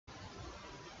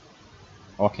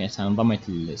اوكي هسه انضميت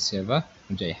للسيرفر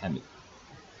وجاي حمل.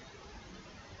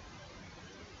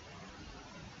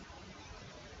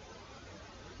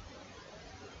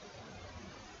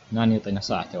 هنا يعطي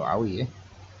نصائح توعوية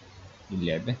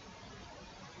للعبة،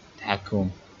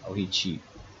 تحكم او هيك شي.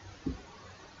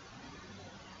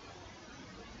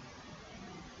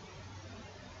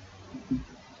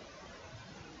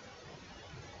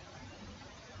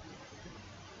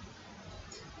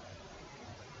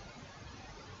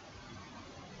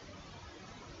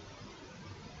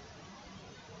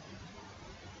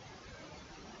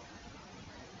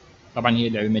 طبعا هي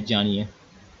لعبة مجانية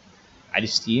على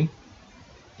ستيم،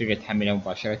 تقدر تحملها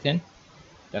مباشرة.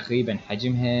 تقريبا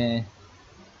حجمها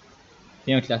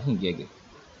 32 جيجا.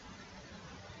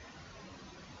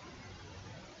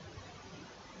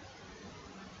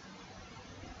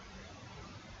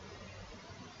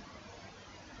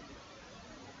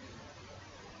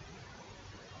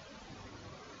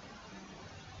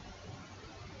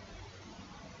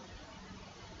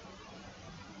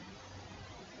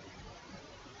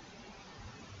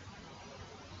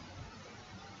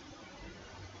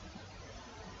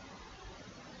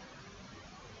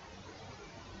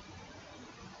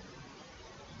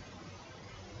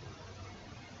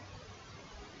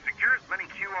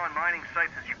 mining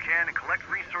sites as you can and collect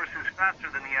resources faster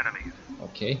than the enemies.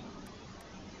 اوكي.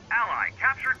 Ally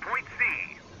captured point C.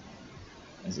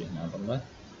 زين هنا والله.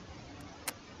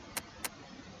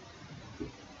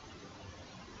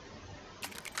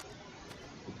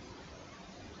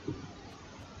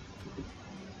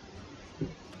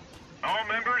 All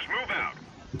members move out.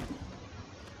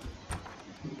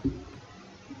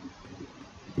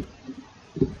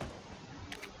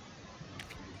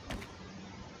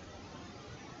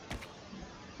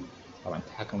 طبعا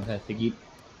التحكم مثلا ثقيل.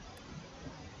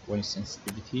 وين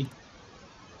sensitivity.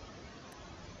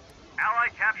 Ally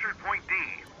captured point D.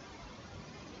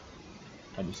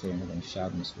 خلي شوي مثلا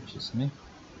الشعب نسوي شو اسمه.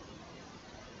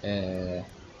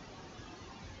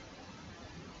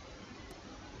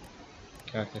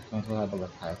 كاركتر كنترول هذا بالله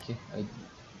حاكي.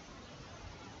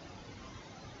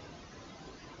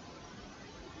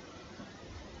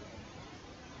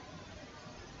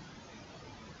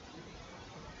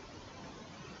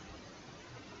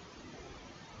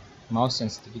 mouse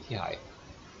sensitivity high.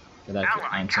 كذلك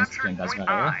I'm sensitive لازم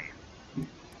اغيره.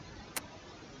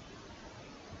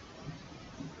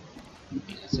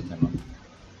 هسه تمام.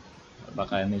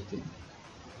 بقايا ميتة.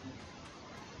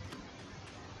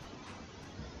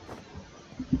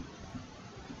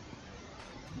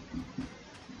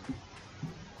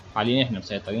 حاليا احنا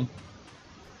مسيطرين.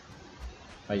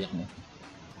 ريحنا.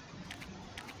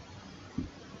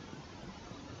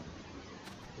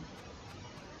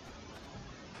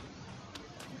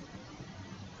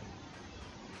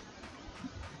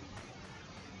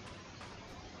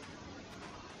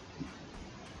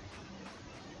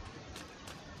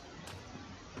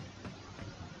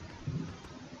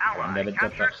 عندنا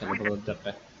بالدقة. خلي بالله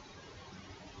الدقة.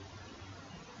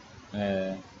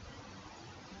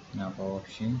 نابا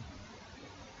اوبشن.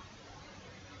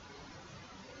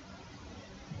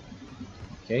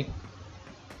 اوكي.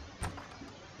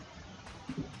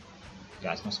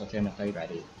 قاعد اسمع صوتين قريب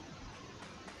علي.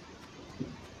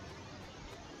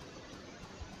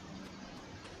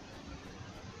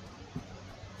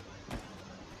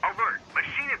 Alert!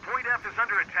 Machine at point F is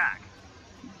under attack.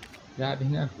 لاعب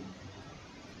هنا.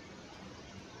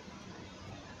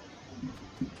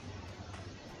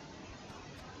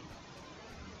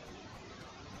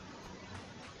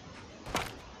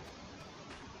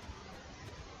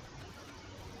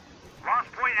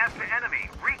 Lost point F to enemy.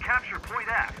 Recapture point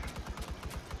F.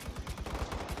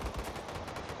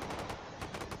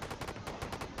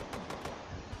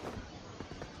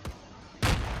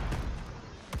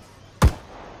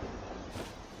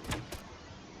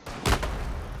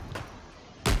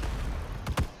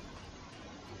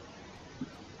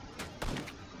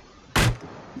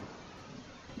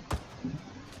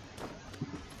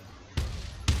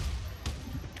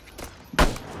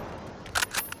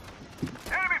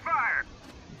 Enemy fire!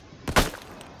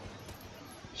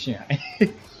 شو يعني؟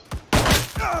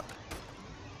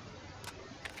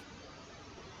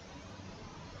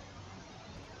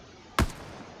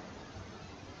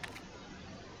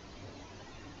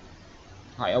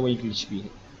 هاي اول جلتش بيها.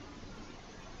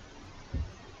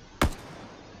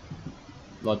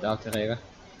 لود اوت غيره.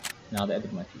 هذا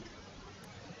ابد ما فيه.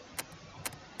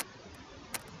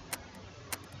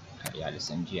 خليه على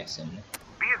اس ام جي احسن له.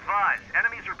 Be advised,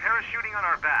 enemies are parachuting on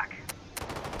our back.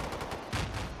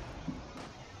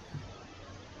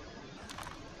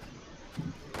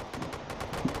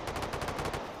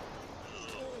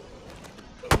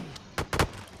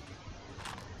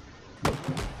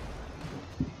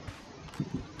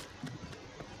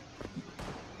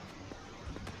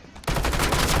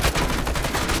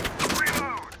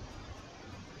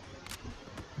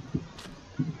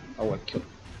 اول كل.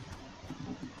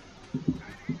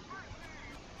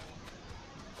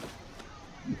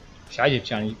 مش عاجب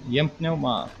كان يمتنا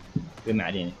وما رمى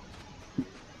علينا.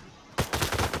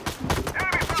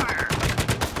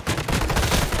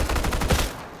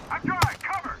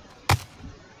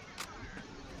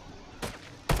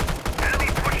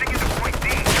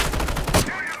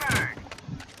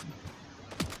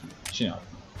 شنو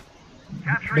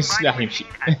بس سلاح يمشي.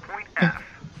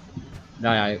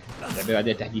 لا يعني اللعبة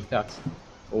بعدها تحديثات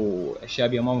واشياء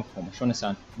بيها ما مفهومة، شلون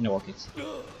انسان انه وقت.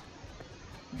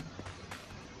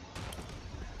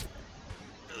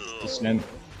 تسلم.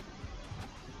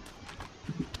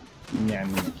 نعم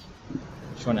منك.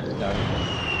 شلون اختار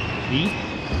بي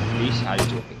بيس على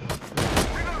جوفي.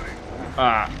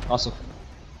 اصف.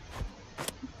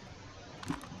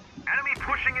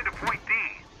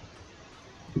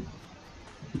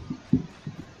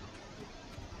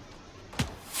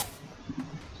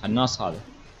 الناس هذا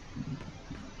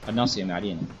الناس يم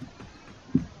علينا.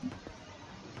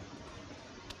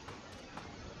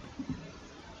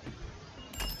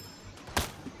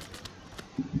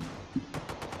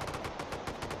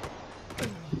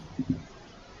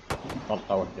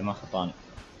 طلقة واحدة ما خطاني.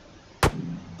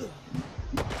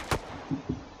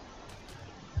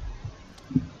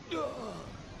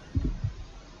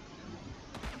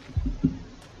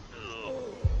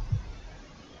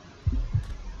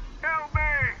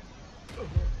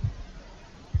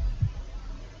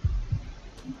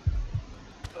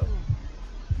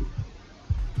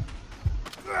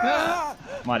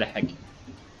 ما لحق.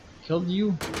 killed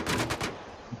you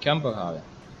مكمبر هذا.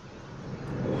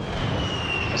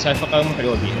 بس هاي الفقرة مو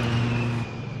حلوة بيها،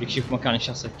 يكشف مكان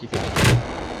الشخص كيف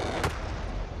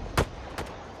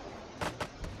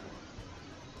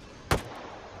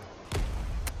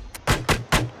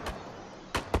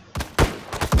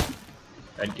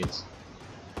عقز.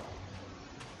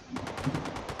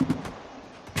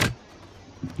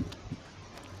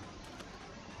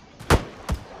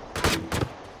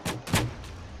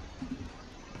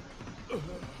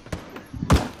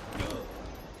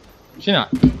 شنو؟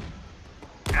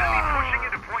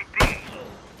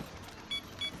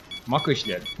 ماكو ايش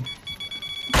لعب.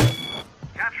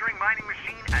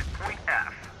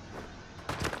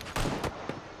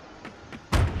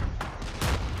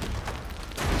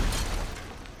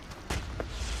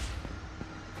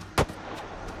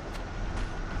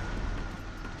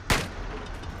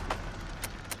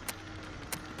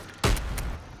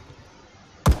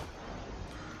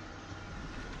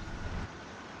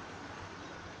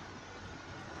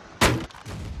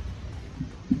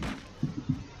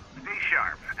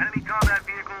 Combat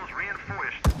vehicles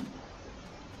reinforced.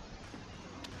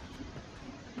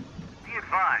 Be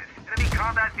advised, enemy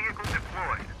combat vehicle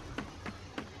deployed.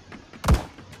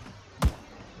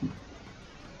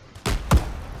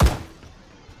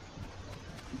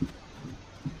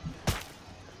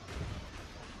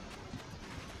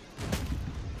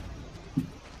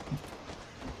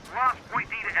 Lost point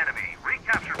D to enemy.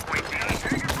 Recapture point D.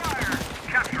 Taking fire.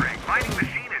 Capturing mining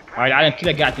machine at point D. هاي العالم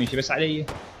كله قاعد تمشي بس علي.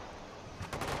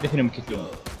 دفنهم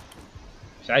كتلون.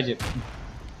 ايش عجب.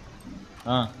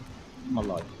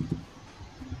 والله.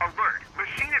 Alert.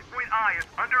 Machine at point I is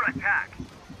under attack.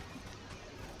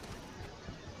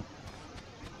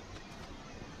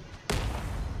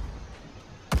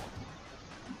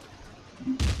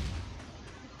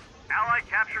 Ally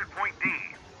captured point D.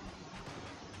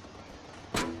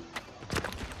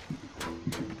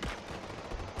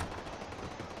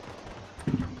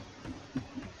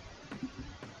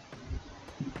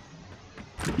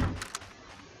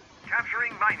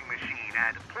 Capturing mining machine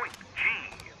at point G.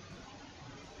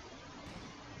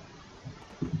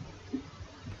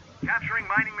 Capturing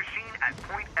mining machine at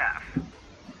point F.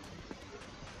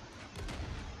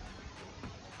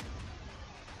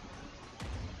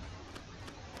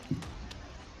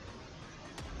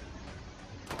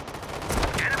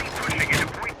 Enemy pushing into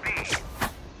point B.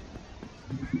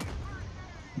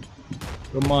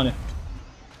 رمانة.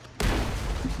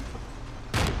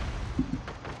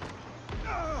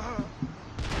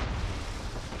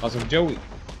 قصف جوي.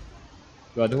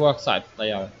 هذا هو صعب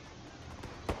الطيارة.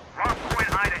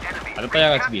 هذا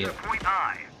طيارة كبيرة.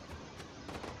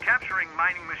 Capturing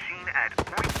mining machine at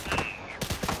point E.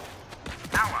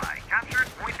 Ally captured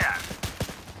point F.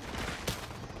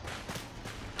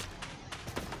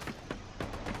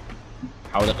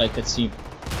 حاول اقل تجسيم.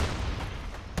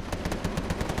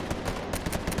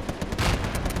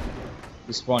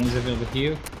 السبون is available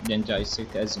here. بعدين جاي يصير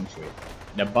تأزم شوي.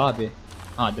 دبابة.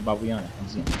 دبابة ويانا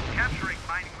زين.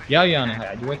 يا ويانا هاي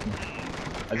عدوتنا.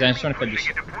 زين شلون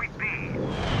اكدش؟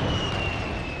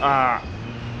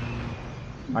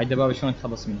 هاي الدبابة شلون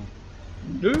نتخلص منها؟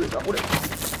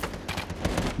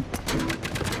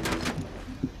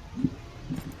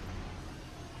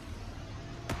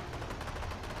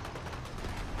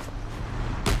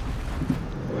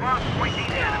 Lost point D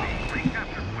to enemy.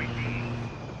 Recapture point D.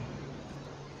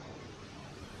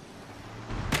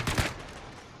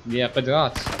 ليها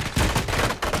قدرات.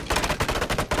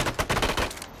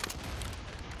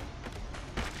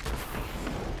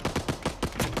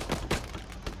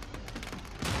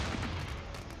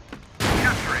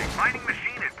 Capturing mining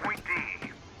machine at point D.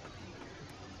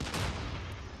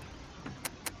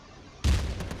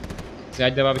 زي هاي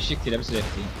الدبابة الشيك تلبس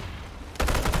لفتي.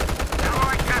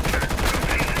 Ally captured.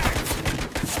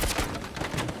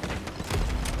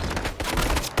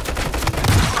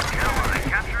 Ally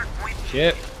captured point D.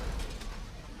 شيء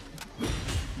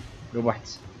ربحت.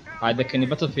 هاي ذكرني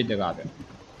باتل فيلد الرابع.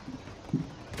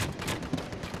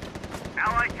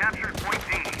 Ally captured point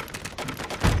D.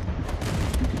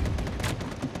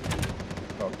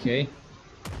 اوكي.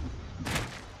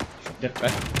 شو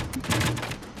دقة.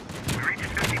 We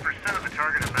reached 50% of the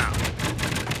target amount.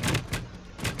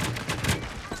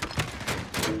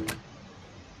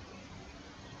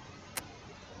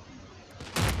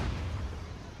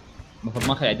 المفروض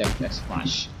ما اخلي دقة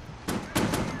 12.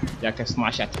 دقة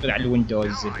 12 اعتقد على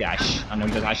الويندوز 11. انا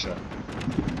ويندوز 10.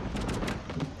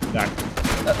 لا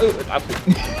عفوا.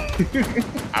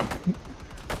 عفوا.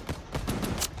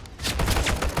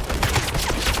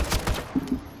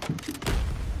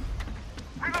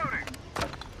 Reloading.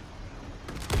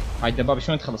 هاي الدبابة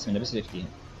شلون نتخلص منها بس لفتيها.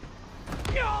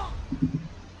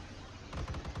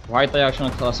 وهاي الطيارة شلون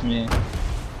نتخلص منها.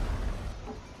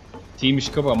 تي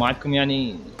مش كبرى ما عندكم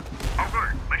يعني.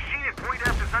 Alert. Machine at point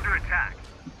F is under attack.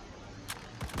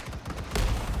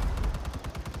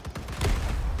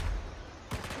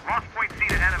 Lost point C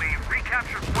to enemy.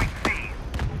 Recapture point C.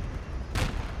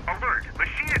 Alert.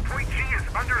 Machine at point G is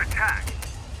under attack.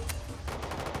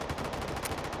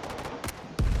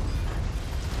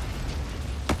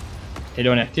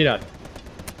 احتلون احتلال.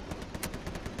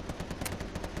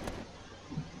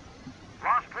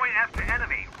 Lost point F to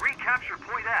enemy. Recapture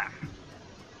point F.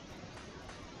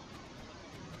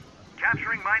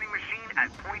 Capturing mining machine at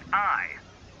point I.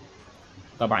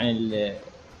 طبعا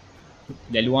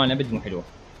الالوان ابد مو حلوه.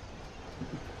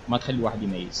 ما تخلي الواحد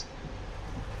يميز.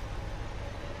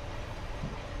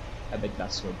 ابد لا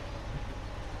تسود.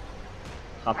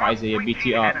 خاف عايزه بي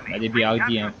تي ار بعدين بي ار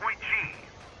دي ام.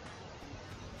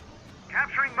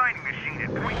 Capturing mining machine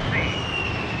at point C.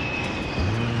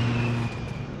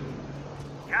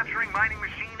 Capturing mining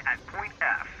machine at point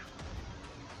F.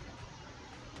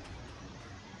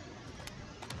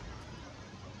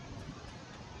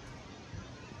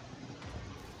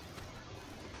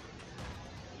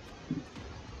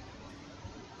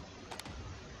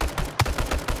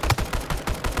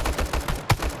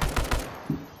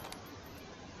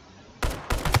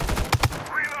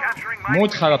 Capturing mining مو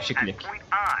تخرب machine شكلك. at point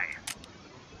I.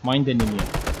 ما يندني مين.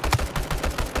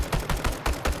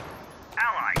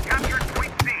 Ally captured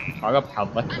point C. خرب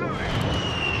حظك.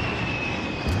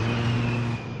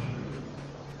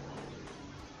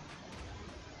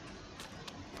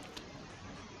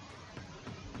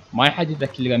 ما يحدد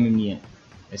لك الرمي منين.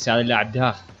 بس هذا اللاعب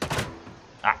داخل.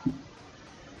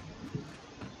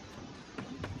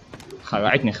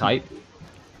 خرعتني خايب.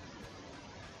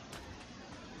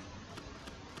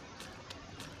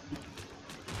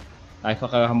 هاي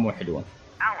فقرة هم مو حلوة.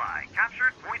 Ally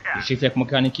captured point F. يشوف لك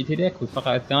مكان يكتلك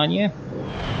والفقرة الثانية.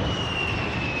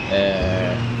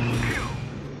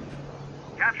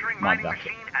 Capturing ما mining ذاك.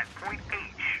 machine at point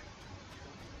H.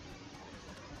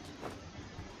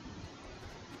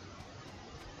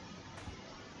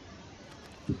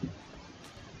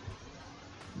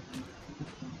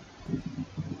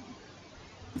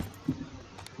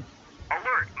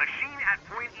 Alert! Machine at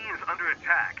point E is under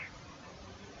attack.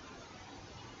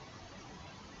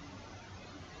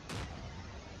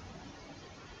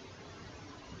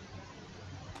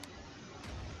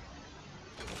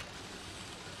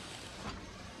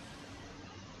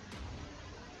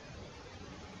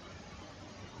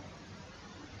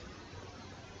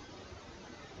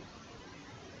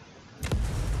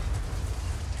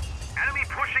 Enemy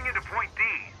pushing into point D.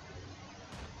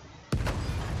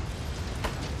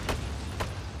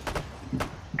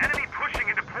 Enemy pushing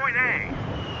into point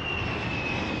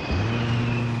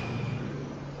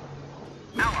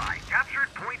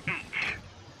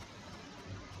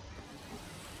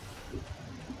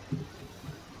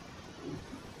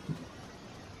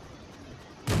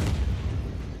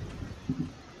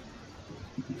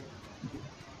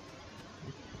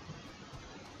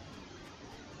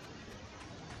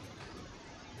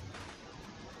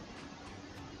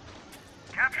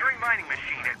Capturing mining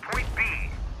machine at point B.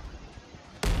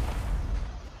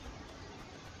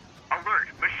 Alert,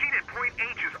 machine at point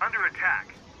H is under attack.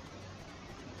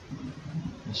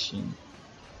 ماشيين.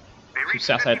 They شوف reached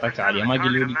ساعة 50% سيطرت عليه of the ما target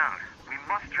قالوا لي. amount. We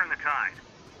must turn the tide.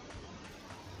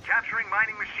 Capturing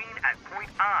mining machine at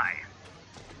point I.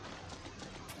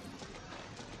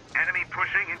 Enemy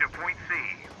pushing into point C.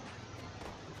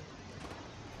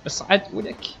 اصعد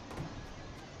ولك.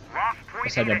 Lost point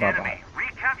بس A هذا to بابا. enemy.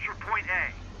 Recapture point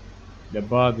A.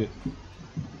 دبابة.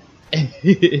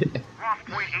 Lost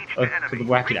point H to enemy. خذ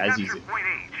واحد Recapture العزيزة. point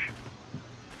H.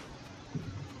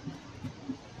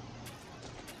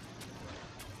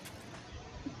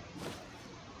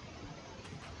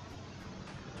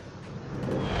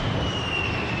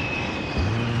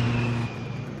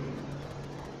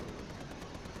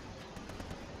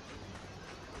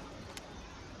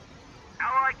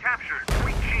 Ally captured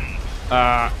point G.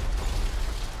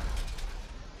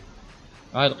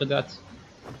 هاي القدات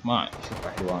ما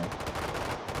اشوفها حلوان.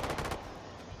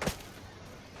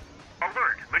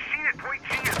 Alert, machine at point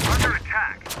G is under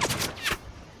attack.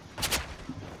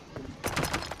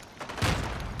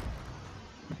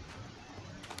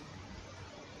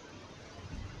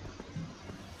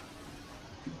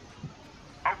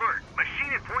 Alert,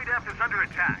 machine at point F is under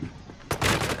attack.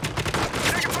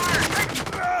 Take fire!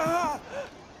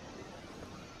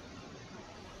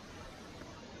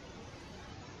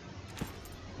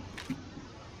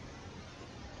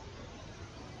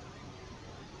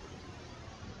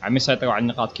 عم يسيطروا على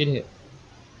النقاط كلها.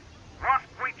 Lost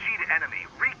point G to enemy.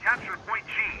 Recapture point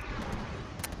G.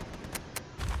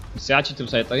 الساعات كنتوا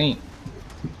مسيطرين.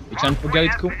 كان Lost فوق point F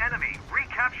قريتكم. to enemy.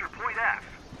 Recapture point F.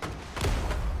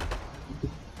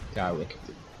 تعالوا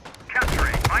اكتب.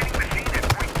 Capturing mining machine at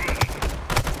point D.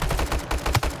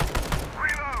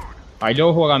 Reload. هاي لو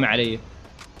هو رامي علي.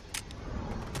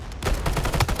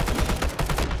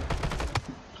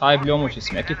 خايب لو مو شو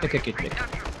اسمه اكتلك اكتلك.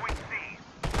 Recapture point C.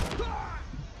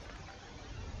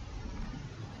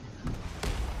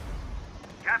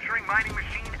 Capturing mining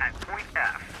machine at point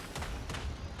F.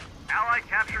 Ally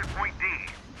captured point D.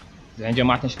 زين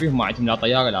جماعة تشبيه ما عندهم لا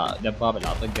طيارة لا دبابة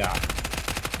لا طقاعة.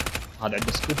 هذا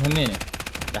عنده سكوب همينه.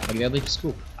 راح اقدر اضيف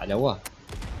سكوب على واه.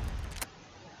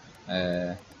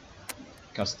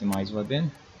 كاستمايز ويبن.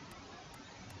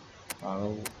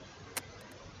 او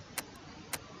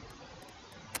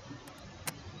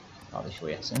هذا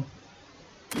شوي احسن.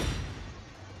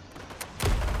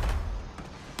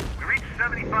 We reached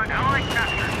 75. Ally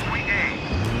captured point A.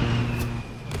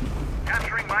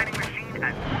 Capturing mining machine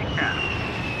at point F.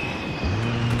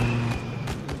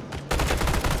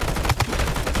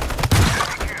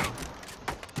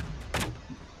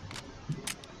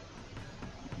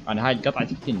 انا هاي القطعة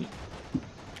تقتلني.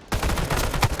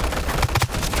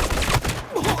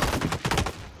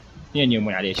 اثنين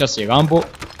يمون عليه شو اصير رامبو.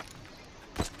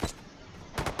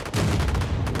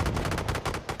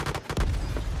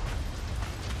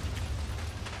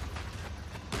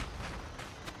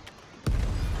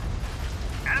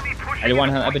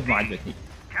 الوانها ابد ما عجبتني.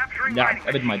 Capturing لا mining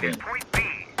ابد ما machine يبين. at point B.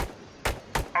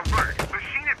 Alert,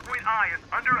 machine at point I is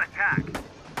under attack.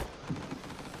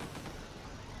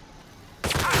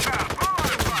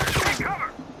 Take cover.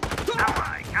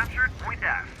 Ally captured point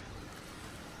F.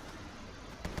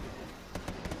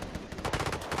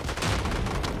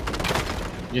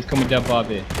 جيتكم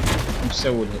الدبابة. وش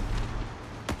سووا لها؟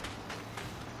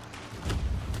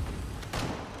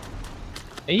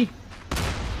 اي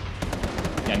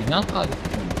يعني هناك قاعدة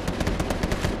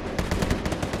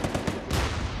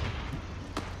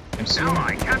يمسون.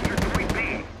 Ally captured point B.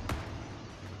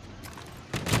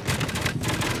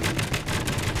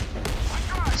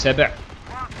 سبع.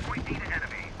 Lost point D to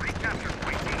enemy. Recapture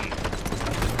point D.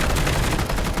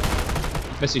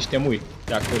 بس يشتموي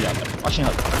ياكلوا لي عشان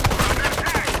هذا.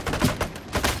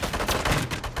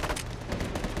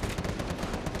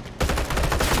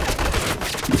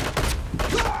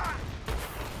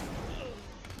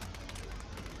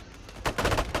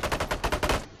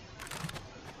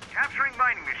 Capturing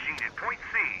mining machine at point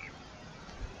C.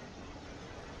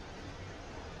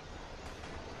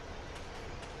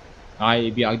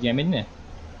 هاي بي ار دي منه.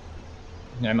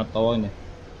 نعم تطورنا.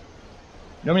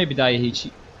 لو من البداية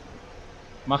هيجي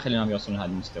ما خليناهم يوصلون هذا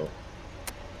المستوى.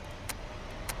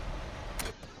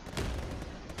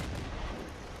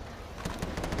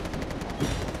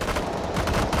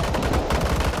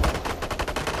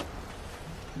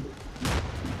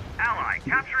 Ally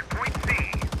captured point C.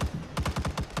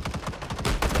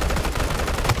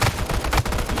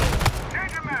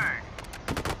 Danger mag.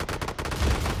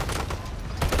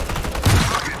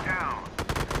 Target down.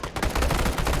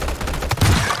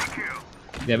 Enemy kill.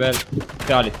 جبل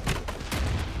ثالث.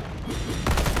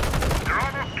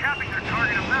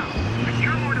 target amount.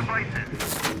 Secure more devices.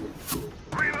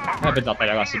 ما بدي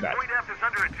اطلع راسي بعد. Point F is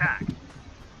under attack.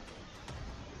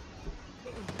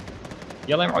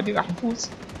 يلا يا معودي راح نفوز.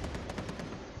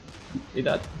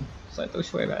 اذا سيطروا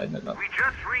شوي بعدنا. We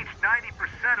just reached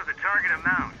 90% of the target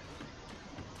amount.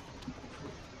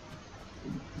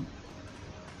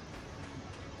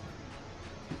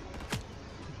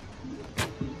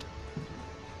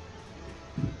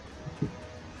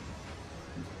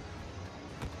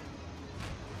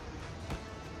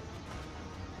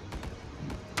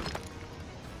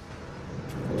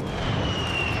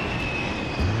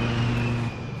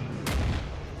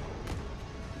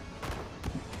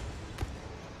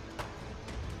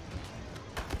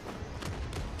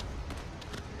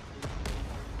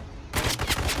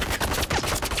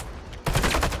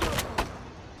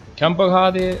 كمبر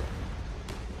هذه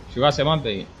شو راسه ما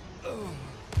مبين.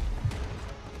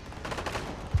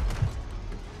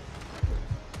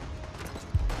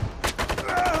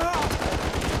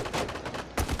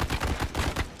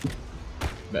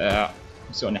 بقى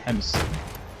مسوينا حمس.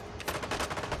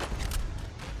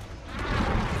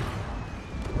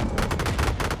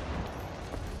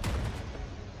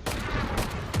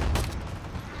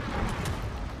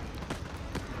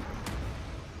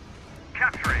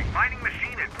 Capturing mining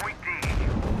machine at point D.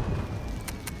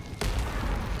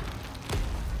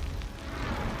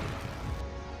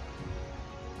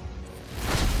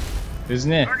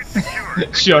 فزنا. Target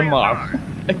secured. شلون ما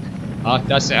اعرف.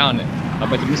 تاسع انا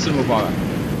طبيت بنص المباراة.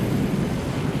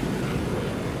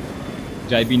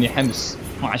 جايبيني حمس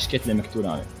 12 كتلة مقتول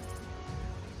انا.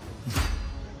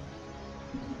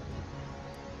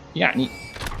 يعني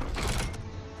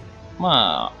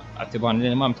ما اعتبر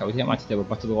لان ما متعودين ما تعتبر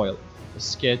باتل رويال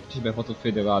بس كيت تشبه باتل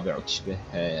فيلد الرابع وتشبه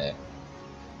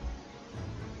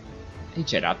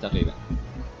هيك العاب تقريبا.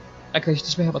 اكثر شيء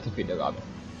تشبه باتل فيلد الرابع.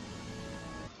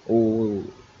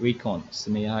 وريكون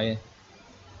السمية هاي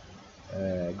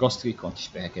جوست ريكون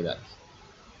تشبهها كذلك.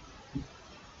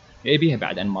 بيها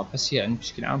بعد انماط بس هي يعني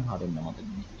بشكل عام هذا النمط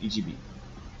يجي بيه.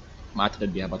 ما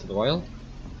اعتقد بيها باتل رويال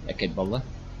اكيد بالله.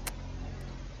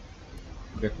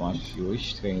 Quick launch if you wish,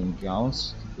 training grounds,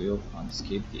 build and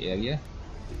escape the area,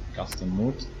 custom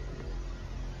mode.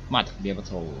 ما اعتقد بيها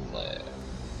باتل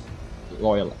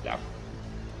رويال العفو.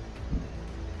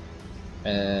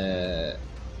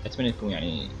 اتمنى انكم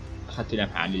يعني اخذتوا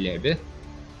لمحة عن اللعبة.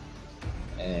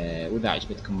 واذا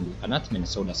عجبتكم القناة اتمنى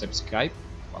تسووا لنا سبسكرايب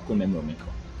واكون ممنون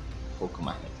منكم. اخوكم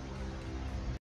احمد.